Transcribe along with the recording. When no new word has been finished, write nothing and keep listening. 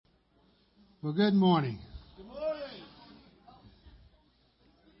Well, good morning. Good morning.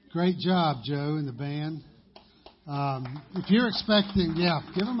 Great job, Joe, and the band. If you're expecting,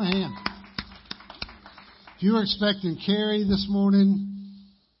 give them a hand. If you were expecting Carrie this morning,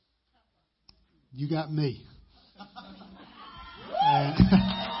 you got me.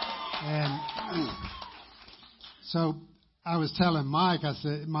 And so I was telling Mike,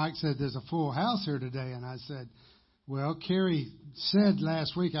 Mike said there's a full house here today, and I said, well, Carrie said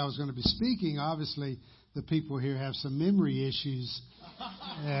last week I was going to be speaking. Obviously, the people here have some memory issues.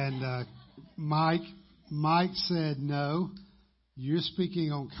 And Mike said, no, you're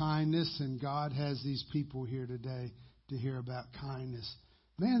speaking on kindness, and God has these people here today to hear about kindness.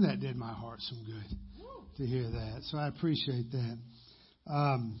 Man, that did my heart some good to hear that. So I appreciate that.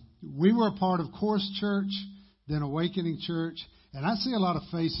 We were a part of Course Church, then Awakening Church, and I see a lot of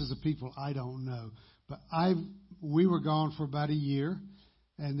faces of people I don't know. But we were gone for about a year,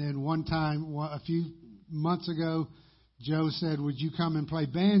 and then one time, a few months ago, Joe said, would you come and play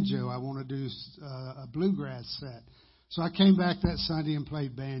banjo? I want to do a bluegrass set. So I came back that Sunday and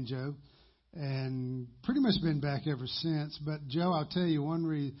played banjo, and pretty much been back ever since. But Joe, I'll tell you one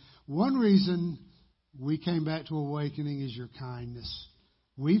reason we came back to Awakening is your kindness.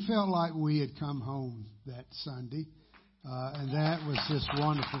 We felt like we had come home that Sunday, and that was just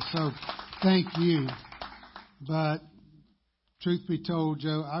wonderful. So thank you. But truth be told,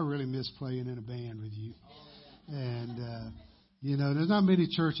 Joe, I really miss playing in a band with you. And, there's not many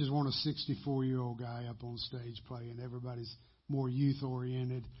churches want a 64-year-old guy up on stage playing. Everybody's more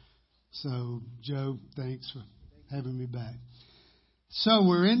youth-oriented. So, Joe, thanks for having me back. So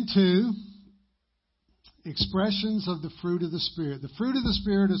we're into expressions of the fruit of the Spirit. The fruit of the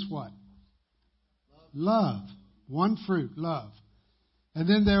Spirit is what? Love. One fruit, love. And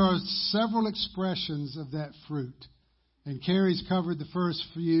then there are several expressions of that fruit. And Carrie's covered the first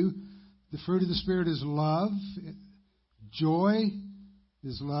few. The fruit of the Spirit is love. Joy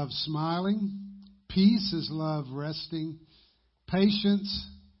is love smiling. Peace is love resting. Patience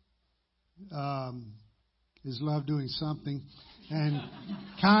is love doing something. And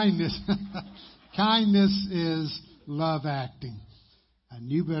kindness is love acting. I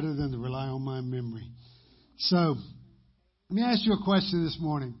knew better than to rely on my memory. So, let me ask you a question this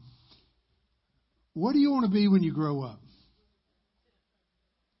morning. What do you want to be when you grow up?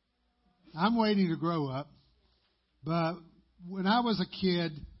 I'm waiting to grow up. But when I was a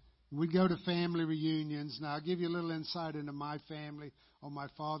kid, we'd go to family reunions. Now, I'll give you a little insight into my family on my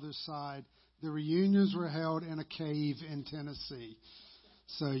father's side. The reunions were held in a cave in Tennessee.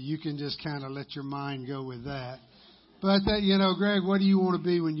 So you can just kind of let your mind go with that. But, Greg, what do you want to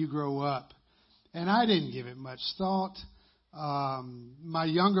be when you grow up? And I didn't give it much thought. My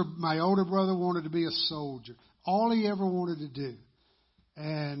older brother wanted to be a soldier. All he ever wanted to do.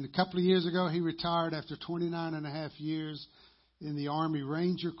 And a couple of years ago, he retired after 29 and a half years in the Army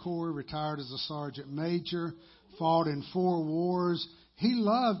Ranger Corps, retired as a sergeant major, fought in 4 wars. He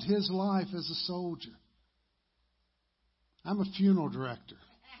loved his life as a soldier. I'm a funeral director.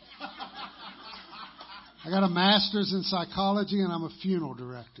 I got a master's in psychology, and I'm a funeral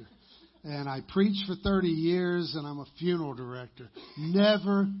director. And I preached for 30 years, and I'm a funeral director.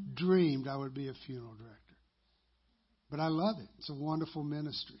 Never dreamed I would be a funeral director. But I love it. It's a wonderful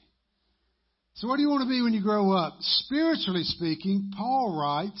ministry. So what do you want to be when you grow up? Spiritually speaking, Paul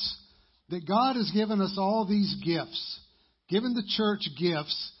writes that God has given us all these gifts, given the church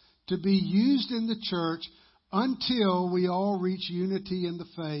gifts to be used in the church until we all reach unity in the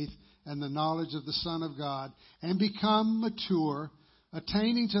faith and the knowledge of the Son of God and become mature,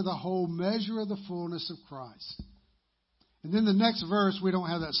 attaining to the whole measure of the fullness of Christ. And then the next verse, we don't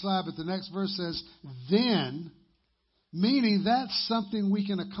have that slide, but the next verse says, then, meaning that's something we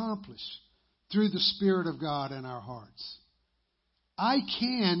can accomplish through the Spirit of God in our hearts. I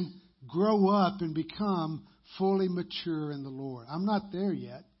can grow up and become fully mature in the Lord. I'm not there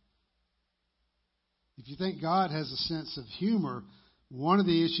yet. If you think God has a sense of humor, one of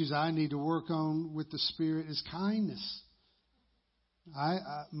the issues I need to work on with the Spirit is kindness.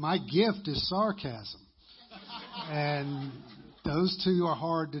 My gift is sarcasm. And those two are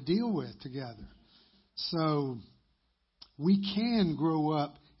hard to deal with together. So we can grow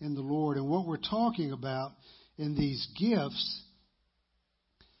up in the Lord. And what we're talking about in these gifts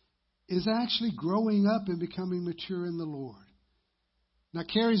is actually growing up and becoming mature in the Lord. Now,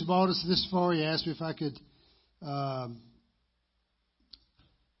 Carrie's brought us this far. He asked me if I could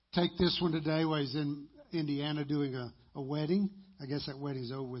take this one today while he's in Indiana doing a wedding. I guess that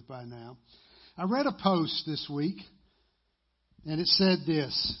wedding's over with by now. I read a post this week, and it said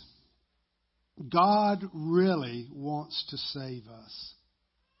this: God really wants to save us.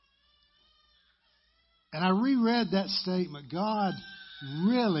 And I reread that statement. God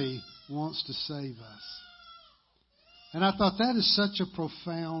really wants to save us. And I thought that is such a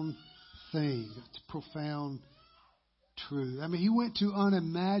profound thing. It's a profound truth. I mean, He went to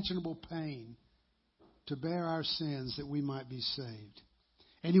unimaginable pain to bear our sins that we might be saved.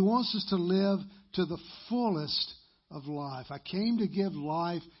 And He wants us to live to the fullest of life. I came to give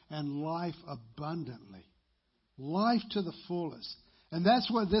life and life abundantly. Life to the fullest. And that's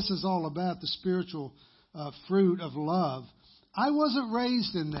what this is all about, the spiritual fruit of love. I wasn't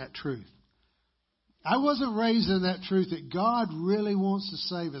raised in that truth. I wasn't raised in that truth that God really wants to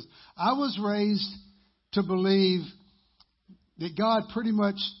save us. I was raised to believe that God pretty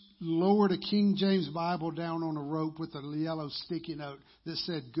much lowered a King James Bible down on a rope with a yellow sticky note that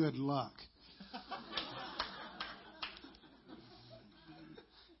said, "Good luck."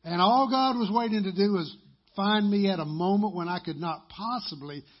 And all God was waiting to do was find me at a moment when I could not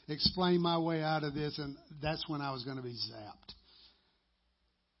possibly explain my way out of this, and that's when I was going to be zapped.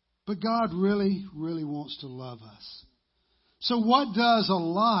 But God really, really wants to love us. So what does a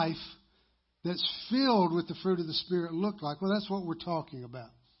life that's filled with the fruit of the Spirit look like? Well, that's what we're talking about.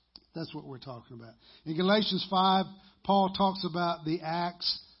 That's what we're talking about. In Galatians 5, Paul talks about the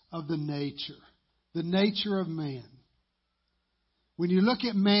acts of the nature of man. When you look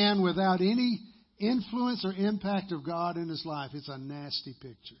at man without any influence or impact of God in his life, it's a nasty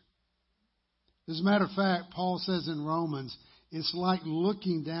picture. As a matter of fact, Paul says in Romans, it's like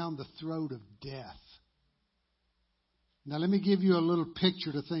looking down the throat of death. Now let me give you a little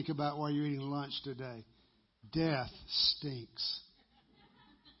picture to think about while you're eating lunch today. Death stinks.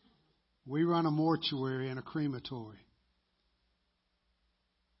 We run a mortuary and a crematory.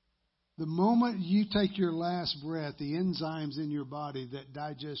 The moment you take your last breath, the enzymes in your body that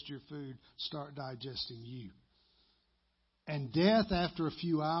digest your food start digesting you. And death, after a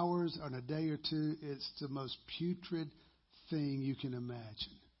few hours or a day or two, it's the most putrid thing you can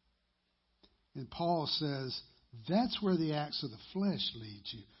imagine. And Paul says, that's where the acts of the flesh lead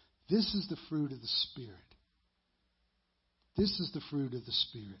you. This is the fruit of the Spirit. This is the fruit of the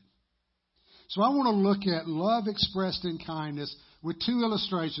Spirit. So I want to look at love expressed in kindness with two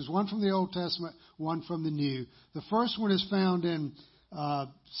illustrations, one from the Old Testament, one from the New. The first one is found in 2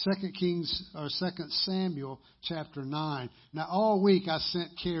 Samuel chapter 9. Now all week I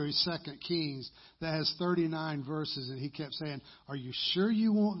sent Kerry 2 Kings that has 39 verses, and he kept saying, "Are you sure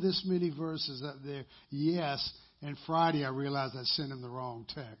you want this many verses up there?" Yes. And Friday I realized I sent him the wrong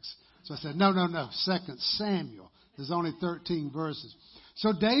text. So I said, no. 2 Samuel. There's only 13 verses.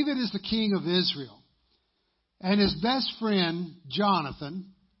 So David is the king of Israel. And his best friend, Jonathan,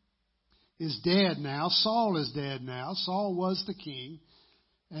 is dead now. Saul is dead now. Saul was the king.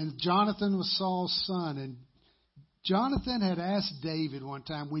 And Jonathan was Saul's son. And Jonathan had asked David one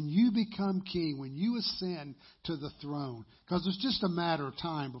time, when you become king, when you ascend to the throne, because it was just a matter of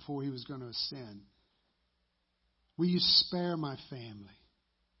time before he was going to ascend, will you spare my family?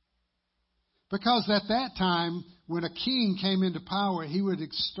 Because at that time, when a king came into power, he would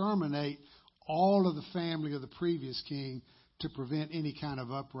exterminate all of the family of the previous king to prevent any kind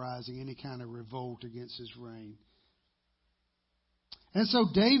of uprising, any kind of revolt against his reign. And so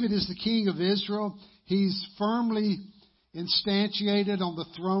David is the king of Israel. He's firmly instantiated on the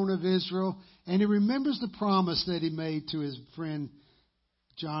throne of Israel. And he remembers the promise that he made to his friend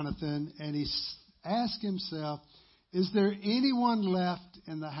Jonathan. And he asked himself, is there anyone left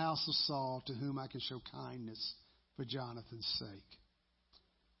in the house of Saul to whom I can show kindness for Jonathan's sake?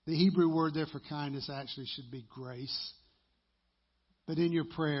 The Hebrew word there for kindness actually should be grace. But in your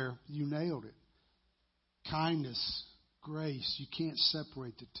prayer, you nailed it. Kindness, grace, you can't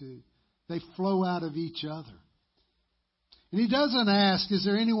separate the two. They flow out of each other. And he doesn't ask, is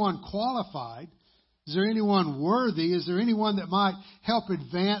there anyone qualified? Is there anyone worthy? Is there anyone that might help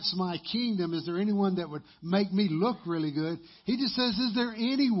advance my kingdom? Is there anyone that would make me look really good? He just says, is there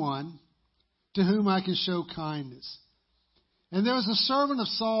anyone to whom I can show kindness? And there was a servant of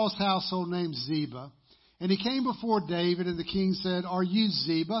Saul's household named Ziba. And he came before David, and the king said, are you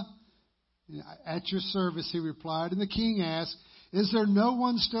Ziba? At your service, he replied. And the king asked, is there no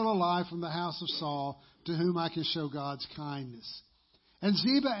one still alive from the house of Saul to whom I can show God's kindness? And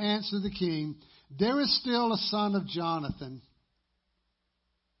Ziba answered the king, there is still a son of Jonathan,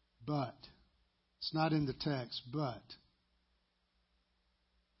 but, it's not in the text, but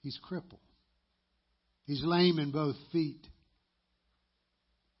he's crippled. He's lame in both feet.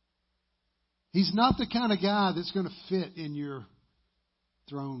 He's not the kind of guy that's going to fit in your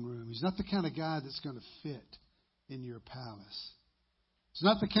throne room. He's not the kind of guy that's going to fit in your palace. He's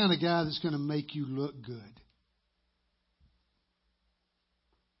not the kind of guy that's going to make you look good.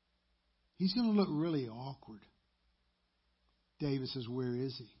 he's going to look really awkward. David says, where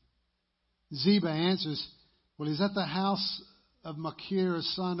is he? Ziba answers, well, he's at the house of Machir,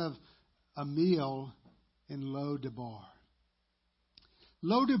 son of Amiel, in Lo-debar.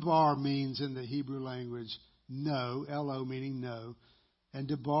 Lo-debar means in the Hebrew language no, L-O meaning no, and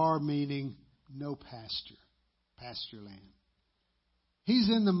debar meaning no pasture land. He's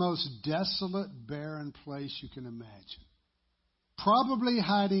in the most desolate, barren place you can imagine. Probably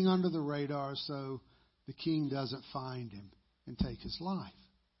hiding under the radar so the king doesn't find him and take his life.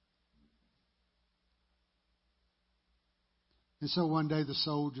 And so one day the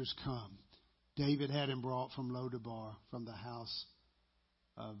soldiers come. David had him brought from Lo-debar, from the house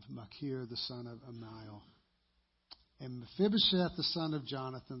of Machir, the son of Amiel. And Mephibosheth, the son of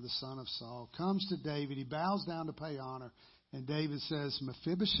Jonathan, the son of Saul, comes to David. He bows down to pay honor. And David says,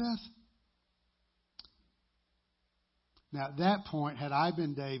 Mephibosheth? Now, at that point, had I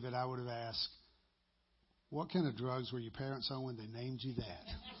been David, I would have asked, what kind of drugs were your parents on when they named you that?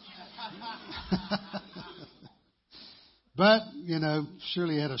 But,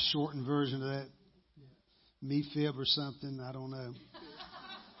 surely he had a shortened version of that. Me-fib or something, I don't know.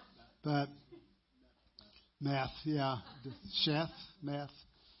 But, meth, yeah. Meth.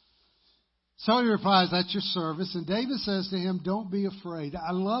 So he replies, that's your service. And David says to him, don't be afraid.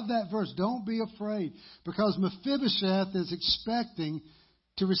 I love that verse. Don't be afraid. Because Mephibosheth is expecting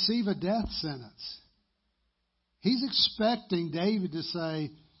to receive a death sentence. He's expecting David to say,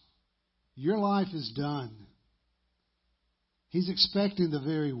 your life is done. He's expecting the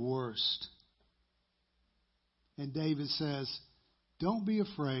very worst. And David says, don't be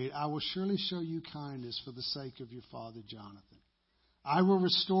afraid. I will surely show you kindness for the sake of your father Jonathan. I will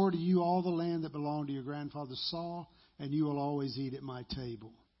restore to you all the land that belonged to your grandfather Saul, and you will always eat at my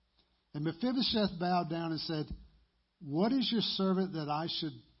table. And Mephibosheth bowed down and said, what is your servant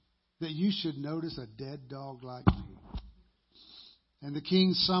that you should notice a dead dog like me? And the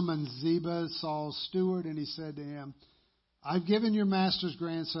king summoned Ziba, Saul's steward, and he said to him, I've given your master's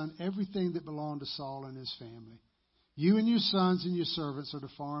grandson everything that belonged to Saul and his family. You and your sons and your servants are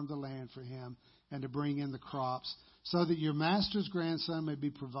to farm the land for him and to bring in the crops, so that your master's grandson may be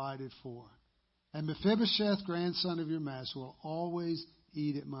provided for. And Mephibosheth, grandson of your master, will always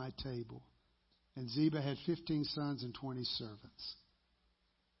eat at my table. And Ziba had 15 sons and 20 servants.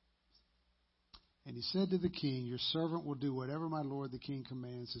 And he said to the king, your servant will do whatever my lord the king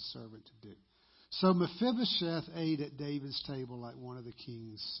commands his servant to do. So Mephibosheth ate at David's table like one of the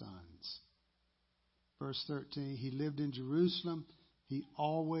king's sons. Verse 13, he lived in Jerusalem. He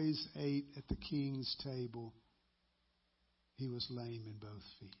always ate at the king's table. He was lame in both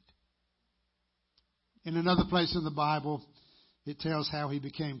feet. In another place in the Bible, it tells how he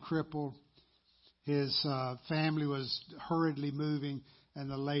became crippled. His family was hurriedly moving, and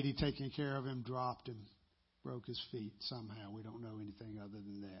the lady taking care of him dropped him, broke his feet somehow. We don't know anything other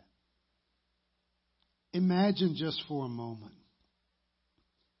than that. Imagine just for a moment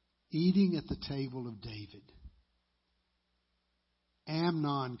eating at the table of David.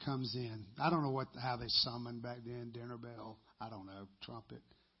 Amnon comes in. I don't know how they summoned back then, dinner bell, I don't know, trumpet.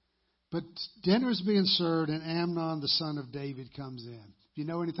 But dinner's being served, and Amnon, the son of David, comes in. If you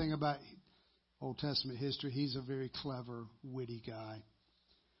know anything about Old Testament history, he's a very clever, witty guy.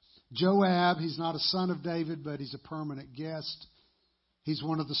 Joab, he's not a son of David, but he's a permanent guest. He's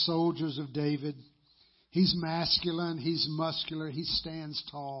one of the soldiers of David. He's masculine. He's muscular. He stands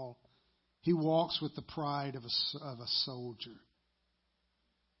tall. He walks with the pride of a soldier.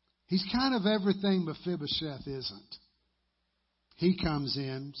 He's kind of everything Mephibosheth isn't. He comes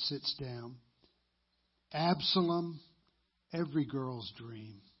in, sits down. Absalom, every girl's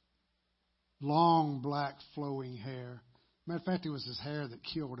dream. Long, black, flowing hair. Matter of fact, it was his hair that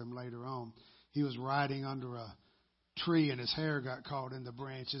killed him later on. He was riding under a tree and his hair got caught in the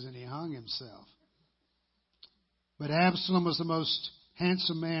branches and he hung himself. But Absalom was the most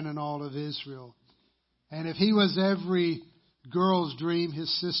handsome man in all of Israel. And if he was every girl's dream,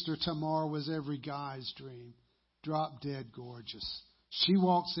 his sister Tamar was every guy's dream. Drop dead gorgeous. She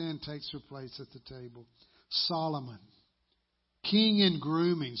walks in, takes her place at the table. Solomon, king in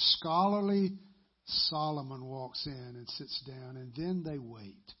grooming, scholarly Solomon walks in and sits down, and then they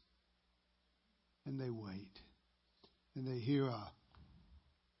wait. And they wait. And they hear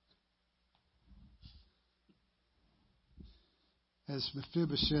as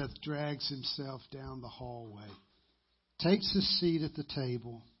Mephibosheth drags himself down the hallway, takes his seat at the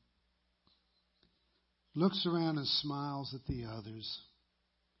table, looks around and smiles at the others,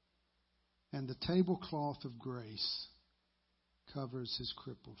 and the tablecloth of grace covers his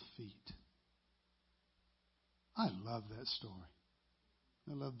crippled feet. I love that story.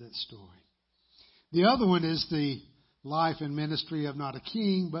 I love that story. The other one is the life and ministry of not a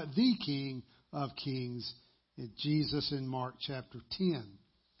king, but the King of Kings, Jesus in Mark chapter 10.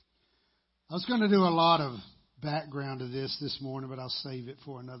 I was going to do a lot of background to this morning, but I'll save it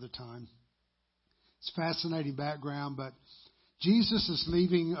for another time. It's fascinating background, but Jesus is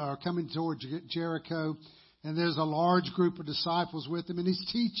leaving or coming toward Jericho, and there's a large group of disciples with him, and he's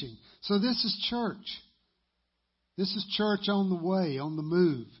teaching. So this is church. This is church on the way, on the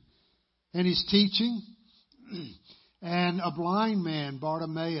move. And he's teaching, and a blind man,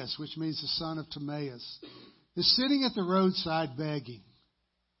 Bartimaeus, which means the son of Timaeus, is sitting at the roadside begging.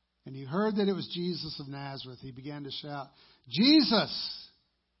 And he heard that it was Jesus of Nazareth. He began to shout, "Jesus,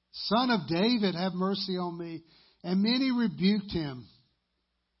 Son of David, have mercy on me." And many rebuked him,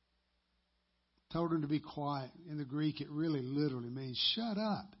 told him to be quiet. In the Greek, it really literally means shut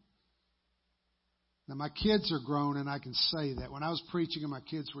up. Now, my kids are grown, and I can say that. When I was preaching and my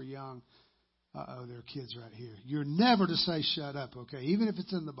kids were young, there are kids right here. You're never to say shut up, okay, even if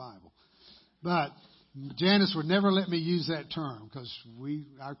it's in the Bible. But Janice would never let me use that term because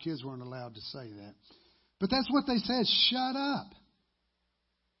our kids weren't allowed to say that. But that's what they said, shut up.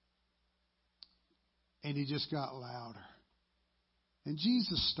 And he just got louder. And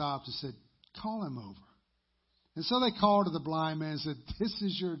Jesus stopped and said, call him over. And so they called to the blind man and said, this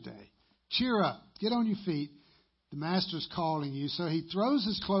is your day. Cheer up. Get on your feet. The master's calling you. So he throws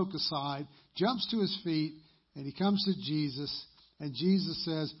his cloak aside, jumps to his feet, and he comes to Jesus. And Jesus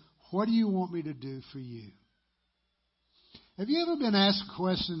says, what do you want me to do for you? Have you ever been asked a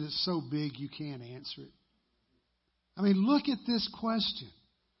question that's so big you can't answer it? I mean, look at this question.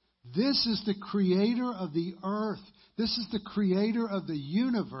 This is the creator of the earth. This is the creator of the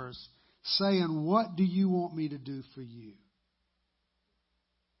universe saying, what do you want me to do for you?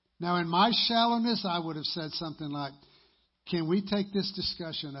 Now, in my shallowness, I would have said something like, can we take this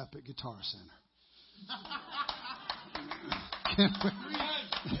discussion up at Guitar Center?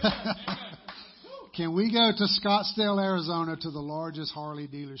 Can we go to Scottsdale, Arizona, to the largest Harley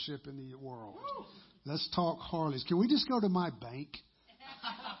dealership in the world? Let's talk Harleys. Can we just go to my bank?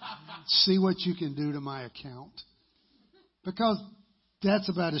 See what you can do to my account? Because that's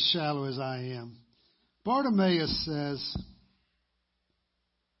about as shallow as I am. Bartimaeus says,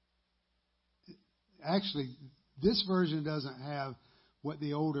 actually, this version doesn't have what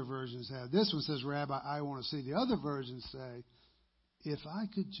the older versions have. This one says, Rabbi, I want to see. The other versions say, if I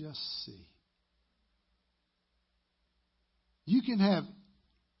could just see. You can have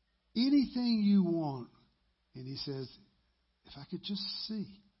anything you want. And he says, if I could just see.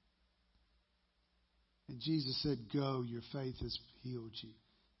 And Jesus said, go, your faith has healed you.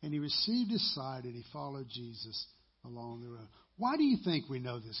 And he received his sight and he followed Jesus along the road. Why do you think we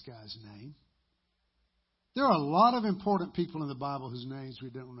know this guy's name? There are a lot of important people in the Bible whose names we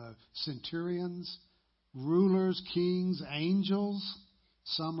don't know. Centurions, rulers, kings, angels.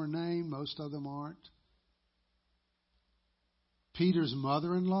 Some are named, most of them aren't. Peter's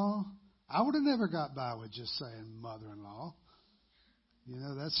mother-in-law. I would have never got by with just saying mother-in-law. You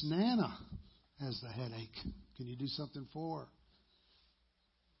know, that's Nana has the headache. Can you do something for her?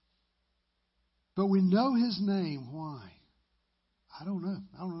 But we know his name. Why? I don't know.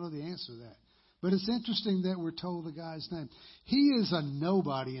 I don't know the answer to that. But it's interesting that we're told the guy's name. He is a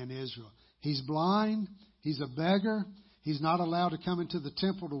nobody in Israel. He's blind. He's a beggar. He's not allowed to come into the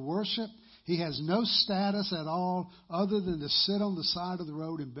temple to worship. He has no status at all other than to sit on the side of the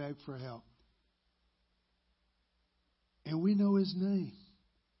road and beg for help. And we know his name.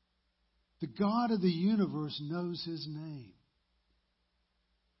 The God of the universe knows his name.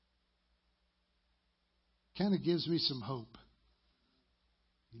 Kind of gives me some hope.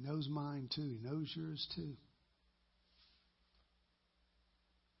 He knows mine too. He knows yours too.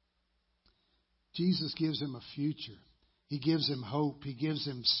 Jesus gives him a future. He gives him hope. He gives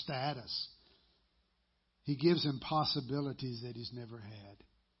him status. He gives him possibilities that he's never had.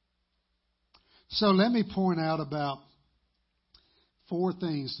 So let me point out about 4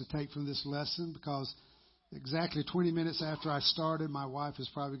 things to take from this lesson, because exactly 20 minutes after I started, my wife is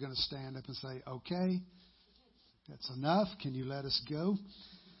probably going to stand up and say, okay, that's enough. Can you let us go?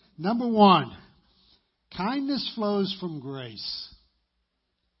 Number 1, kindness flows from grace.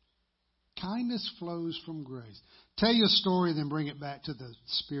 Kindness flows from grace. Tell you a story, then bring it back to the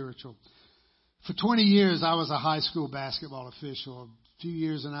spiritual. For 20 years, I was a high school basketball official. A few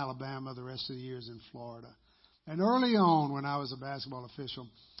years in Alabama, the rest of the years in Florida. And early on, when I was a basketball official,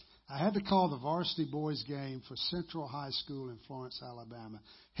 I had to call the varsity boys game for Central High School in Florence, Alabama.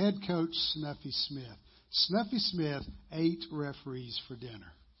 Head coach Snuffy Smith. Snuffy Smith ate referees for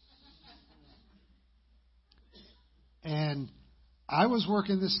dinner. And I was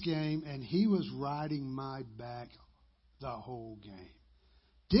working this game, and he was riding my back the whole game.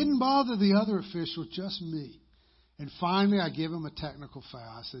 Didn't bother the other official, just me. And finally, I give him a technical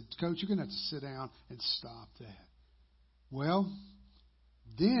foul. I said, Coach, you're going to have to sit down and stop that. Well,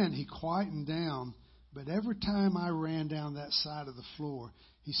 then he quietened down, but every time I ran down that side of the floor,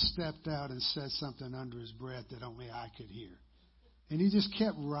 he stepped out and said something under his breath that only I could hear. And he just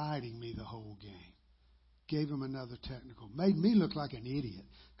kept riding me the whole game. Gave him another technical. Made me look like an idiot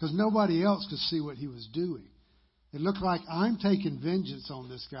because nobody else could see what he was doing. It looked like I'm taking vengeance on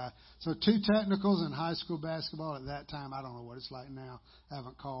this guy. So 2 technicals in high school basketball at that time. I don't know what it's like now. I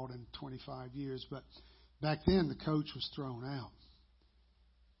haven't called in 25 years. But back then, the coach was thrown out.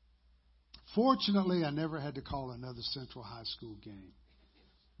 Fortunately, I never had to call another Central High School game.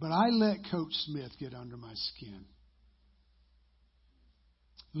 But I let Coach Smith get under my skin.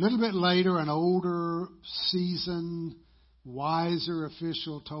 A little bit later, an older, seasoned, wiser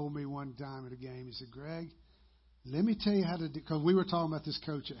official told me one time at a game, he said, Greg, let me tell you how to do, because we were talking about this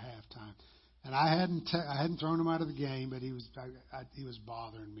coach at halftime. And I hadn't thrown him out of the game, but he was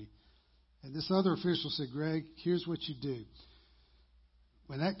bothering me. And this other official said, Greg, here's what you do.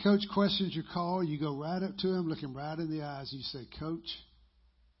 When that coach questions your call, you go right up to him, look him right in the eyes, and you say, Coach,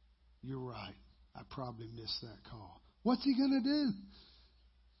 you're right. I probably missed that call. What's he going to do?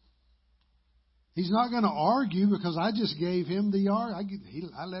 He's not going to argue because I just gave him the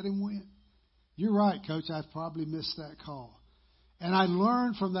I let him win. You're right, Coach. I've probably missed that call. And I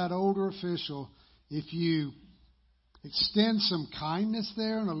learned from that older official, if you extend some kindness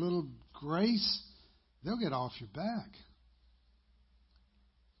there and a little grace, they'll get off your back.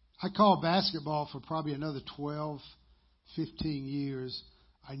 I called basketball for probably another 12, 15 years.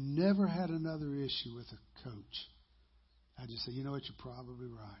 I never had another issue with a coach. I just say, you know what, you're probably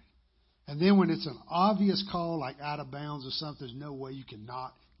right. And then when it's an obvious call, like out of bounds or something, there's no way you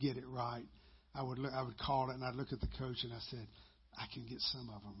cannot get it right. I would call it, and I'd look at the coach, and I said, I can get some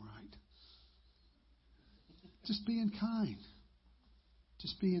of them right. Just being kind.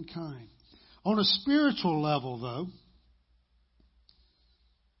 Just being kind. On a spiritual level, though,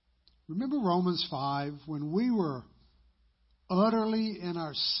 remember Romans 5? When we were utterly in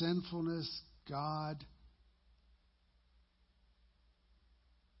our sinfulness, God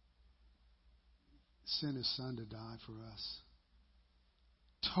sent His Son to die for us.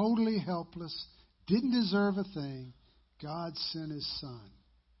 Totally helpless, didn't deserve a thing. God sent His Son.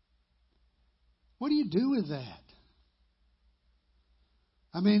 What do you do with that?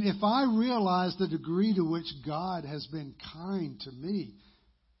 I mean, if I realize the degree to which God has been kind to me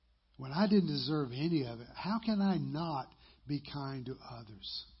when I didn't deserve any of it, how can I not be kind to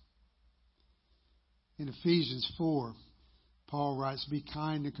others? In Ephesians 4, Paul writes, be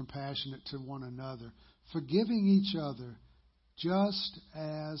kind and compassionate to one another, forgiving each other, just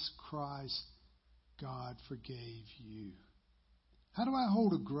as Christ, God, forgave you. How do I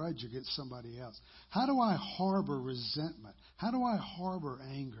hold a grudge against somebody else? How do I harbor resentment? How do I harbor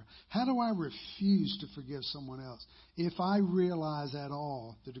anger? How do I refuse to forgive someone else if I realize at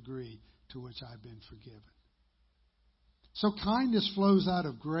all the degree to which I've been forgiven? So kindness flows out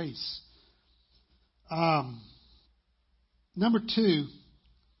of grace. Number 2,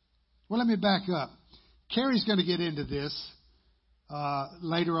 well, let me back up. Carrie's going to get into this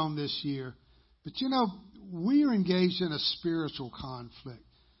later on this year. But, you know, we are engaged in a spiritual conflict.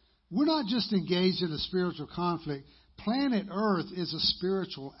 We're not just engaged in a spiritual conflict. Planet Earth is a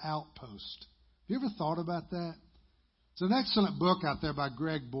spiritual outpost. Have you ever thought about that? It's an excellent book out there by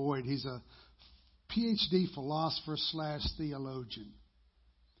Greg Boyd. He's a PhD philosopher / theologian.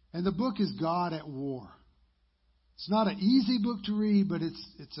 And the book is God at War. It's not an easy book to read, but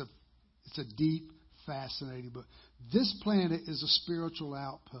it's a deep, fascinating book. This planet is a spiritual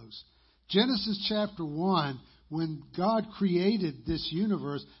outpost. Genesis chapter 1, when God created this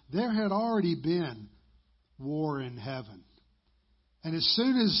universe, there had already been war in heaven. And as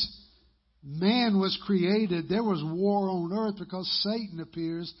soon as man was created, there was war on earth because Satan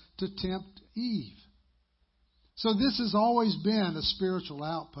appears to tempt Eve. So this has always been a spiritual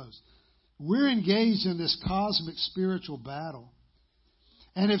outpost. We're engaged in this cosmic spiritual battle.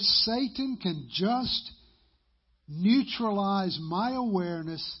 And if Satan can just neutralize my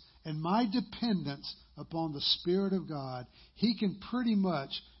awareness and my dependence upon the Spirit of God, he can pretty much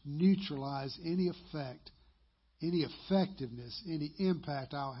neutralize any effect, any effectiveness, any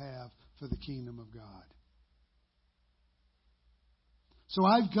impact I'll have for the kingdom of God. So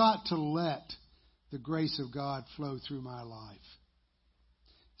I've got to let the grace of God flow through my life.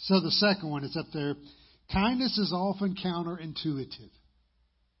 So the second one is up there. Kindness is often counterintuitive.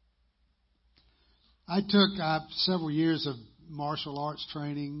 I took several years of martial arts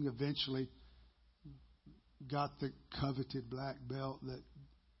training, eventually got the coveted black belt that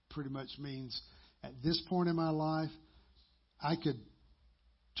pretty much means at this point in my life, I could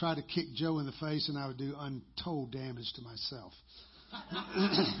try to kick Joe in the face and I would do untold damage to myself.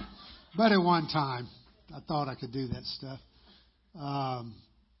 But at one time, I thought I could do that stuff.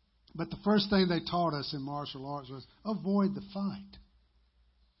 But the first thing they taught us in martial arts was avoid the fight.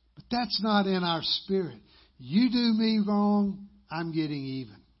 But that's not in our spirit. You do me wrong, I'm getting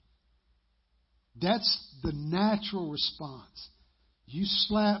even. That's the natural response. You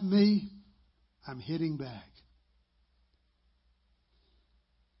slap me, I'm hitting back.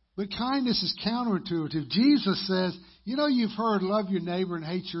 But kindness is counterintuitive. Jesus says, you've heard love your neighbor and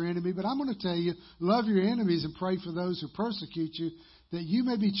hate your enemy, but I'm going to tell you, love your enemies and pray for those who persecute you, that you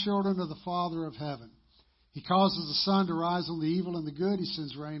may be children of the Father of heaven. He causes the sun to rise on the evil and the good. He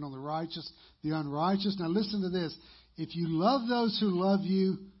sends rain on the righteous, the unrighteous. Now listen to this. If you love those who love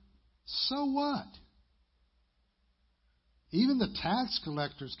you, so what? Even the tax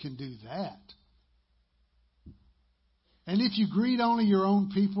collectors can do that. And if you greet only your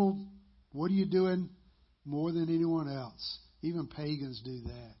own people, what are you doing more than anyone else? Even pagans do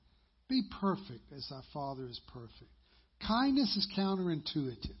that. Be perfect as thy Father is perfect. Kindness is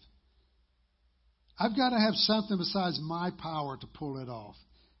counterintuitive. I've got to have something besides my power to pull it off.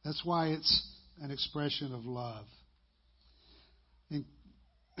 That's why it's an expression of love. And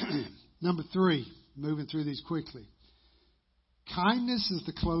number 3, moving through these quickly. Kindness is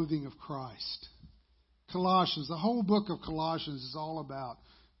the clothing of Christ. Colossians, the whole book of Colossians is all about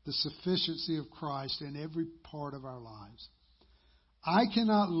the sufficiency of Christ in every part of our lives. I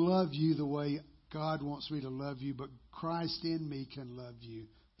cannot love you the way God wants me to love you, but Christ in me can love you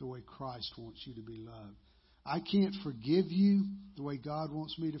the way Christ wants you to be loved. I can't forgive you the way God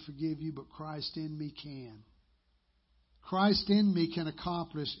wants me to forgive you, but Christ in me can. Christ in me can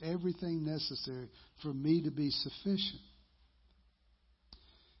accomplish everything necessary for me to be sufficient.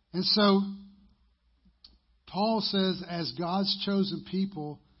 And so, Paul says, as God's chosen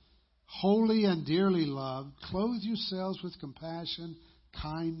people, holy and dearly loved, clothe yourselves with compassion,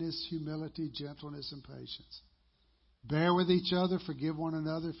 kindness, humility, gentleness, and patience. Bear with each other, forgive one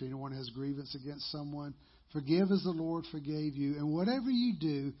another. If anyone has grievance against someone, forgive as the Lord forgave you. And whatever you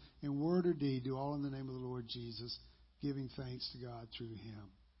do, in word or deed, do all in the name of the Lord Jesus, giving thanks to God through Him.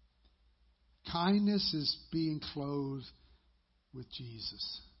 Kindness is being clothed with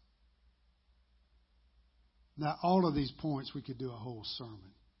Jesus. Now, all of these points, we could do a whole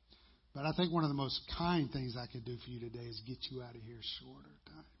sermon. But I think one of the most kind things I could do for you today is get you out of here shorter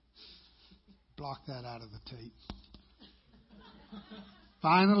time. Block that out of the tape.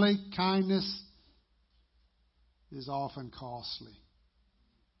 Finally, kindness is often costly.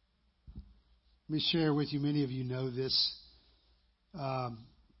 Let me share with you, many of you know this.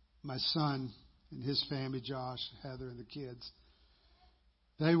 My son and his family, Josh, Heather, and the kids,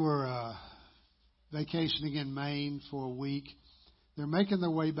 they were vacationing in Maine for a week. They're making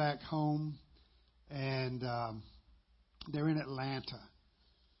their way back home, and they're in Atlanta.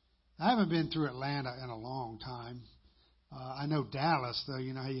 I haven't been through Atlanta in a long time. I know Dallas, though.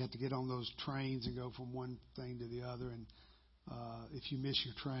 You know how you have to get on those trains and go from one thing to the other, and if you miss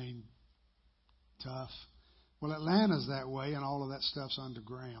your train, tough. Well, Atlanta's that way, and all of that stuff's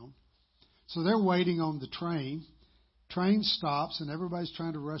underground. So they're waiting on the train. Train stops, and everybody's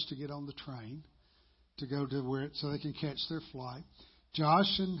trying to rush to get on the train to go to where so they can catch their flight.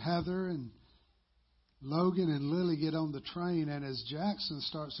 Josh and Heather and Logan and Lily get on the train, and as Jackson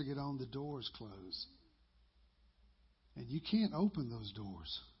starts to get on, the doors close. And you can't open those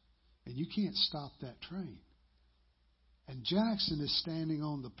doors. And you can't stop that train. And Jackson is standing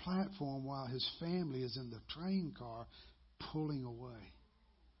on the platform while his family is in the train car pulling away.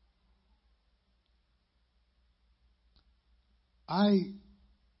 I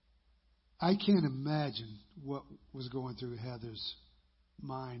can't imagine what was going through Heather's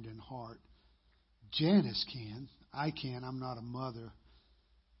mind and heart. Janice can. I can. I'm not a mother.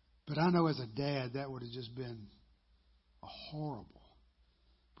 But I know as a dad, that would have just been horrible.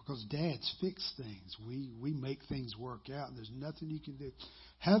 Because dads fix things. We make things work out, and there's nothing you can do.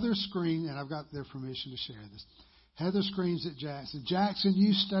 Heather screamed, and I've got their permission to share this. Heather screams at Jackson, "Jackson,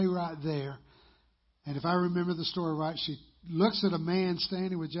 you stay right there." And if I remember the story right, she looks at a man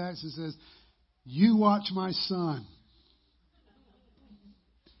standing with Jackson and says, "You watch my son."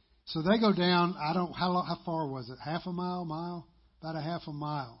 So they go down, how far was it? Half a mile? About a half a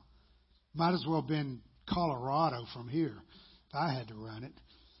mile. Might as well have been Colorado from here if I had to run it.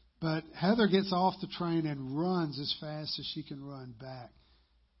 But Heather gets off the train and runs as fast as she can run back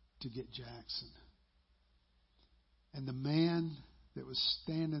to get Jackson. And the man that was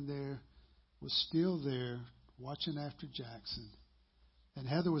standing there was still there watching after Jackson. And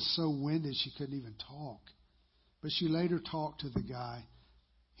Heather was so winded she couldn't even talk. But she later talked to the guy.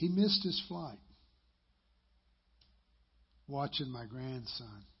 He missed his flight watching my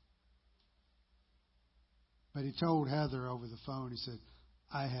grandson. But he told Heather over the phone, he said,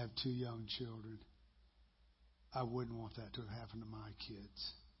 I have 2 young children. I wouldn't want that to have happened to my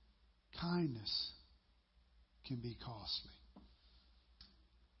kids. Kindness can be costly.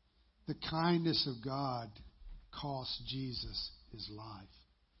 The kindness of God cost Jesus his life.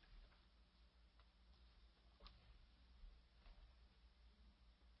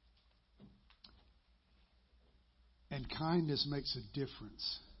 And kindness makes a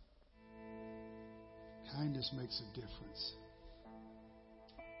difference. Kindness makes a difference.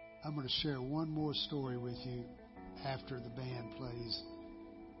 I'm going to share one more story with you after the band plays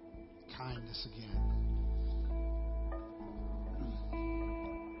Kindness again.